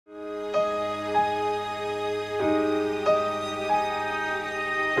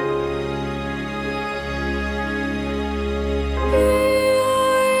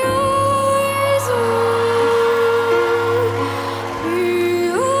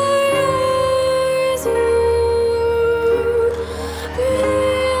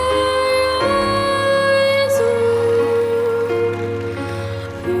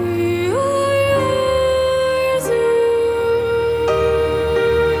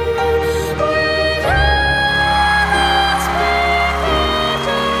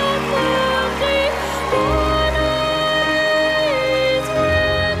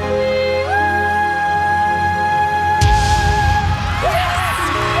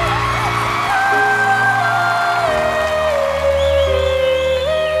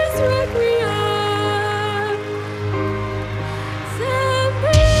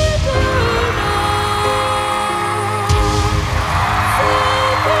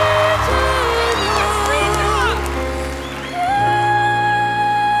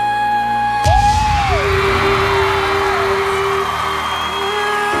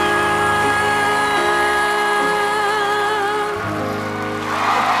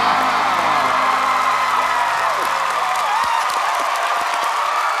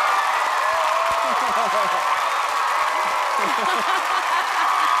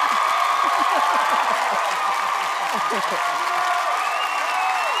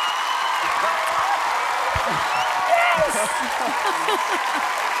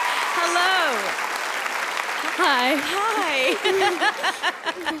Hello. Hi. Hi.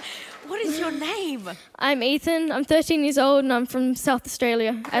 What is your name? I'm Ethan. I'm 13 years old and I'm from South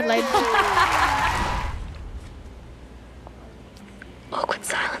Australia, Adelaide. Awkward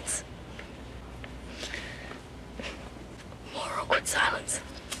silence. More awkward silence.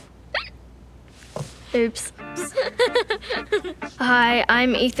 Oops. Hi,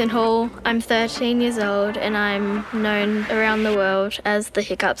 I'm Ethan Hall. I'm 13 years old and I'm known around the world as the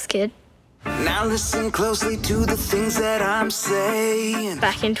HICCUPs kid. Now listen closely to the things that I'm saying.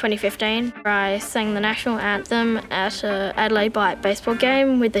 Back in 2015, I sang the national anthem at a Adelaide Bite baseball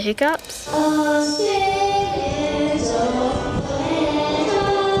game with the HICCUPs.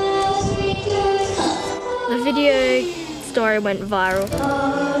 The video story went viral.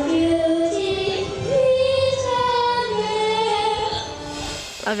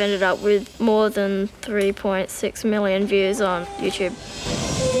 I've ended up with more than 3.6 million views on YouTube.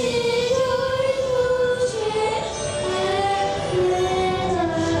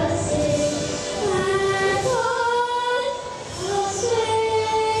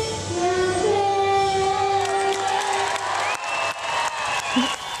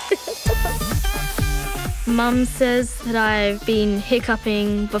 Mum says that I've been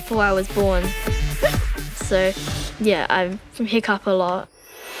hiccuping before I was born. So, yeah, I hiccup a lot.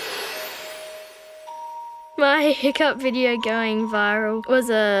 My HICCUP video going viral was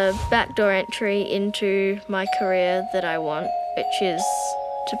a backdoor entry into my career that I want, which is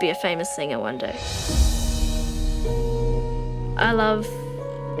to be a famous singer one day. I love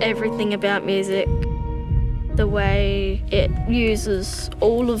everything about music, the way it uses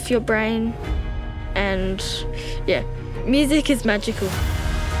all of your brain, and yeah, music is magical.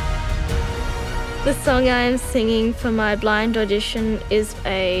 The song I am singing for my blind audition is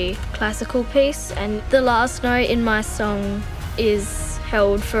a classical piece, and the last note in my song is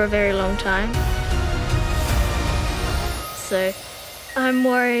held for a very long time. So I'm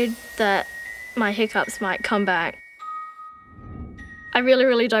worried that my hiccups might come back. I really,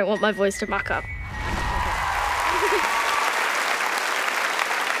 really don't want my voice to muck up.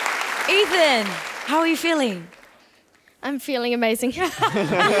 Ethan, how are you feeling? I'm feeling amazing.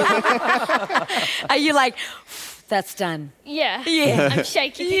 Are you like, that's done? Yeah. Yeah. I'm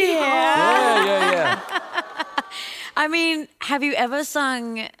shaking. Yeah. I mean, have you ever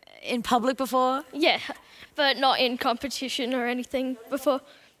sung in public before? Yeah, but not in competition or anything before.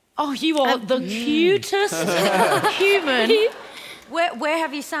 Oh, you are the cutest human. Where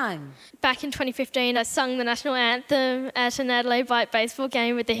have you sung? Back in 2015, I sung the national anthem at an Adelaide Bite baseball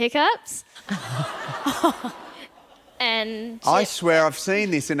game with the HICCUPs. And I swear I've seen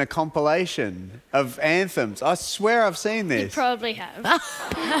this in a compilation of anthems. I swear I've seen you this. probably have.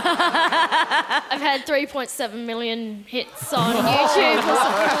 I've had 3.7 million hits on YouTube or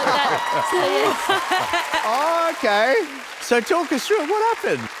something like that. Oh, okay. So talk us through it. What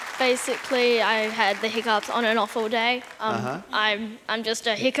happened? Basically, I had the hiccups on and off all day. I'm just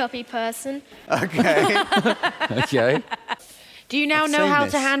a hiccupy person. Okay. Okay. Do you now I've know seen how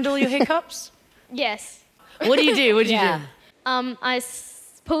this. to handle your hiccups? Yes. What do you do? What do you do? I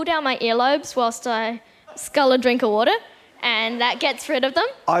pull down my earlobes whilst I scull a drink of water, and that gets rid of them.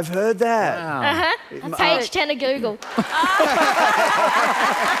 I've heard that. Wow. Page 10 of Google.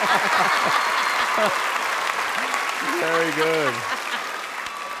 Very good.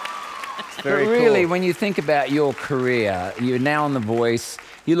 But Very really, cool. when you think about your career, you're now on The Voice,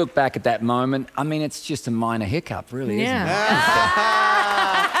 you look back at that moment, I mean, it's just a minor hiccup, really, isn't it?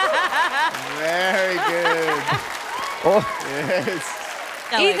 Very good. Oh. Yes.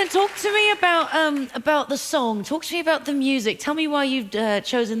 Ethan, talk to me about the song. Talk to me about the music. Tell me why you've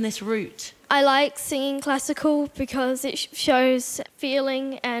chosen this route. I like singing classical because it shows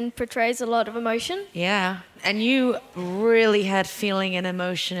feeling and portrays a lot of emotion. Yeah, and you really had feeling and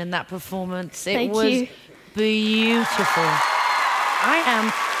emotion in that performance. Thank It was you. beautiful. I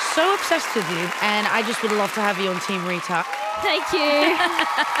am so obsessed with you, and I just would love to have you on Team Rita. Thank you.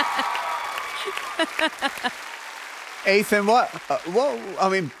 Ethan, I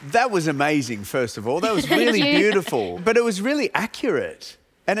mean, that was amazing, first of all. That was really you. beautiful. But it was really accurate.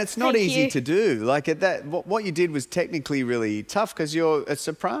 And it's not Thank easy you. to do. Like, what you did was technically really tough because you're a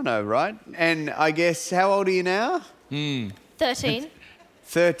soprano, right? And I guess, how old are you now? 13.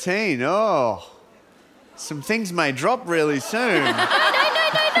 13. Oh, some things may drop really soon.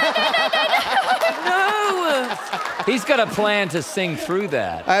 No! He's got a plan to sing through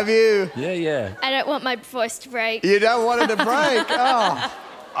that. Have you? Yeah. I don't want my voice to break. You don't want it to break? Oh,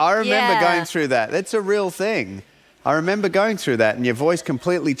 I remember Yeah. going through that. That's a real thing. I remember going through that, and your voice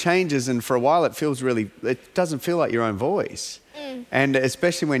completely changes, and for a while it doesn't feel like your own voice. And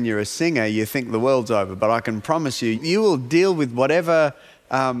especially when you're a singer, you think the world's over, but I can promise you, you will deal with whatever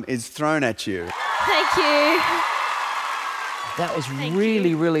is thrown at you. Thank you. That was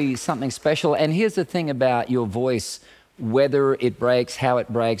really something special. And here's the thing about your voice, whether it breaks, how it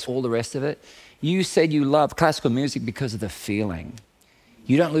breaks, all the rest of it. You said you love classical music because of the feeling.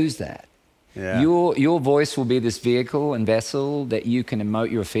 You don't lose that. Yeah. Your voice will be this vehicle and vessel that you can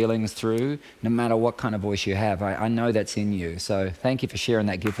emote your feelings through, no matter what kind of voice you have. I know that's in you. So thank you for sharing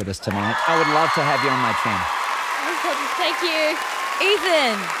that gift with us tonight. I would love to have you on my team. Thank you.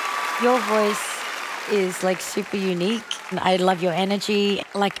 Ethan, your voice is like super unique. I love your energy.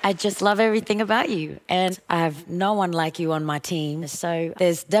 Like, I just love everything about you. And I have no one like you on my team. So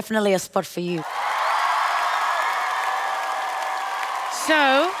there's definitely a spot for you.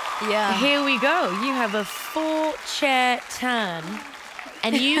 So, here we go. You have a 4-chair turn,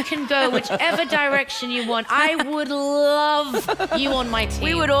 and you can go whichever direction you want. I would love you on my team.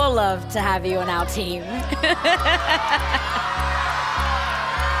 We would all love to have you on our team.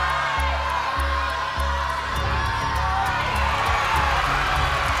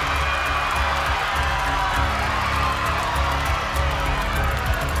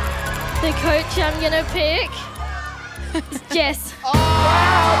 The coach I'm gonna pick is Jess. Oh,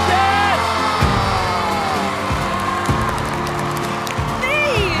 wow, Jess!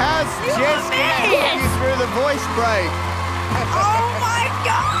 How's Jess going to get you through the voice break? Oh my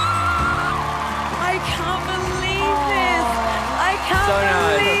God! I can't believe this! I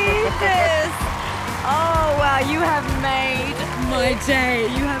can't believe this! Oh wow, you have made my day.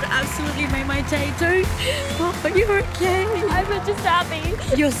 You have absolutely made my day too. Oh, you're okay. I'm just happy.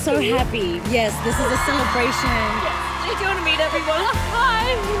 You're so happy. Yes, this is a celebration. Do you want to meet everyone?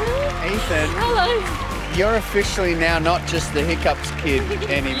 Hi. Ethan, Hello. you're officially now not just the Hiccups kid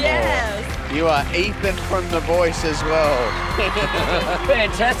anymore. Yes. You are Ethan from The Voice as well.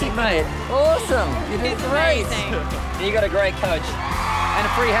 Fantastic, mate. Awesome. You did great. You got a great coach. And a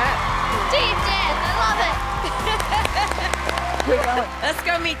free hat. Team Jess, I love it. Let's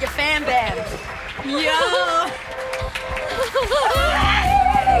go meet your fan band. Yo.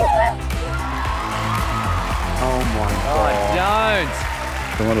 Oh my God. Don't.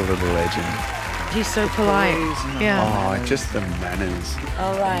 What a little legend. He's so polite. Yeah. Oh, just the manners.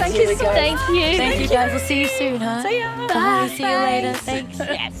 All right. Thank you so much. Thank you. Thank you guys. We'll see you soon, huh? See ya. Bye. See you later. Thanks.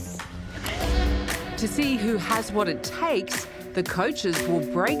 Yes. To see who has what it takes, the coaches will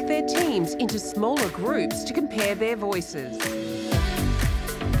break their teams into smaller groups to compare their voices.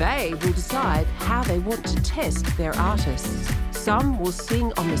 They will decide how they want to test their artists. Some will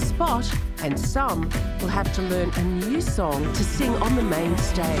sing on the spot, and some will have to learn a new song to sing on the main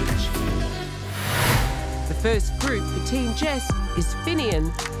stage. The first group for Team Jess is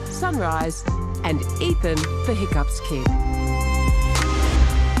Finian, Sunrise, and Ethan, the Hiccups kid.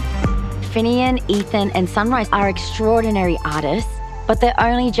 Finian, Ethan, and Sunrise are extraordinary artists, but they're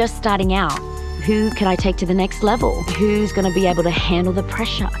only just starting out. Who can I take to the next level? Who's going to be able to handle the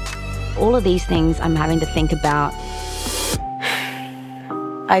pressure? All of these things I'm having to think about.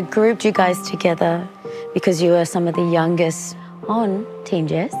 I grouped you guys together because you are some of the youngest on Team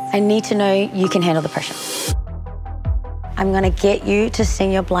Jess. I need to know you can handle the pressure. I'm gonna get you to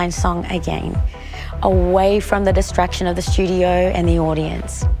sing your blind song again, away from the distraction of the studio and the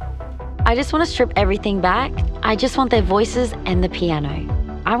audience. I just want to strip everything back. I just want their voices and the piano.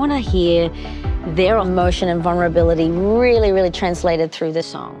 I want to hear their emotion and vulnerability really translated through the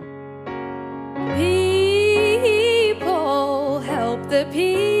song. People help the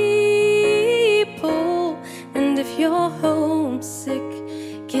people, and if you're homesick,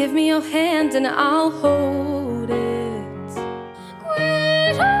 give me your hand and I'll hold it.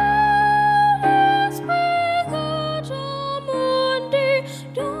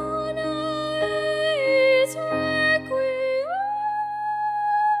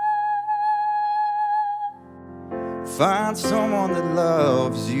 Find someone that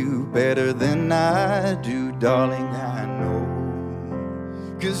loves you better than I do, darling, I know.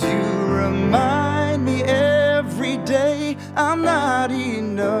 'Cause you remind me every day I'm not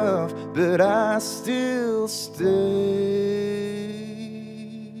enough, but I still stay.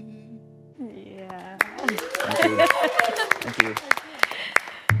 Yeah. Thank you. Thank you.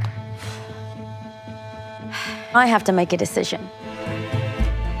 I have to make a decision.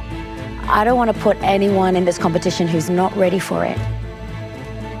 I don't want to put anyone in this competition who's not ready for it.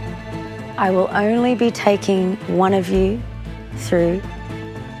 I will only be taking one of you through.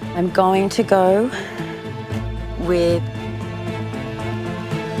 I'm going to go with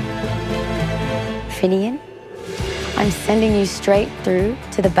Finian. I'm sending you straight through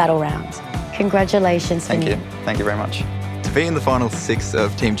to the battle rounds. Congratulations. Thank you. Thank you very much. To be in the final 6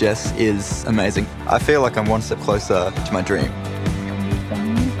 of Team Jess is amazing. I feel like I'm one step closer to my dream.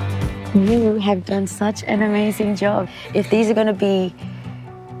 You have done such an amazing job. If these are going to be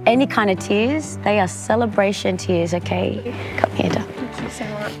any kind of tears, they are celebration tears, okay? Come here, Dad. Thank you so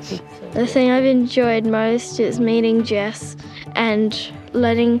much. The thing I've enjoyed most is meeting Jess and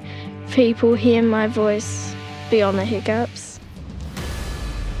letting people hear my voice beyond the hiccups.